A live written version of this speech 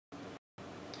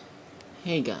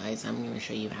Hey guys, I'm going to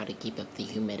show you how to keep up the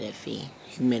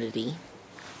humidity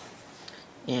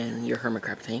in your hermit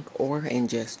crab tank, or in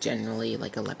just generally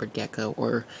like a leopard gecko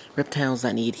or reptiles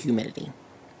that need humidity.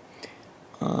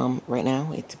 Right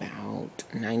now it's about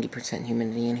 90%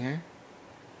 humidity in here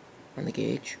on the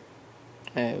gauge.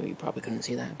 You probably couldn't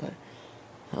see that, but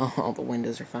all the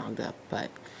windows are fogged up, but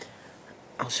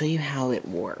I'll show you how it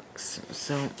works.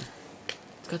 So,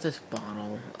 it's got this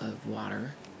bottle of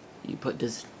water. You put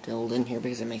distilled in here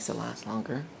because it makes it last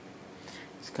longer.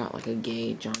 It's got like a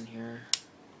gauge on here.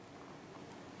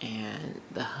 And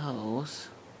the hose,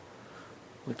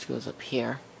 which goes up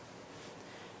here,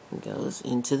 goes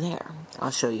into there.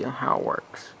 I'll show you how it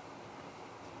works.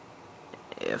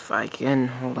 If I can,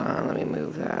 hold on, let me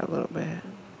move that a little bit.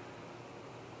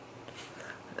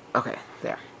 Okay,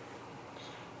 there.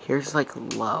 Here's like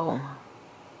low.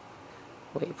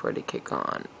 Wait for it to kick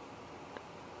on.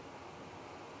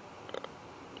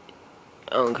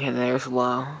 Okay, there's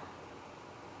low.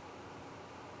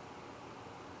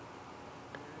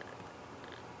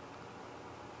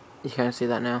 You kind of see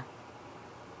that now?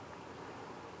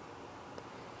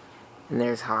 And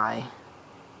there's high.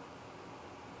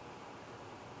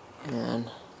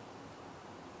 And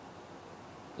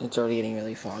it's already getting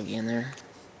really foggy in there.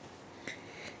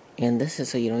 And this is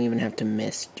so you don't even have to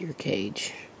mist your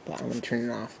cage. But I'm going to turn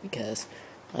it off because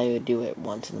I would do it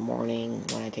once in the morning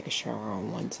when I take a shower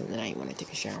and once in the night when I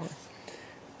take a shower.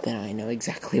 Then I know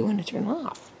exactly when to turn it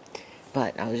off.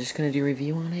 But I was just going to do a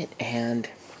review on it, and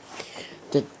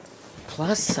the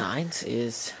plus sides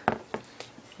is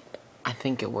I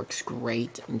think it works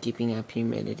great in keeping up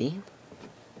humidity.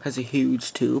 Has a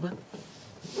huge tube.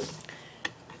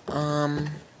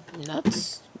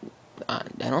 That's I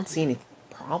don't see any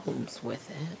problems with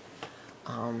it.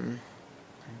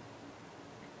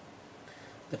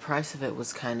 The price of it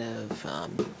was kind of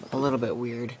a little bit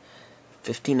weird.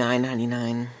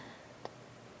 $59.99.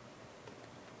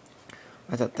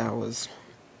 I thought that was,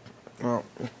 well,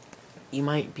 you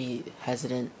might be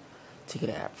hesitant to get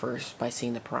it at first by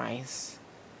seeing the price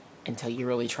until you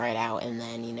really try it out, and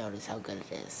then you notice how good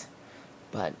it is.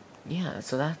 But yeah,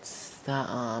 so that's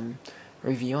the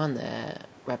review on the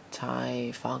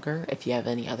Reptifogger. If you have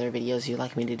any other videos you'd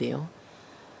like me to do,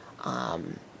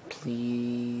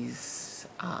 please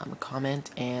comment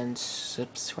and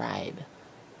subscribe.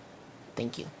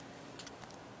 Thank you.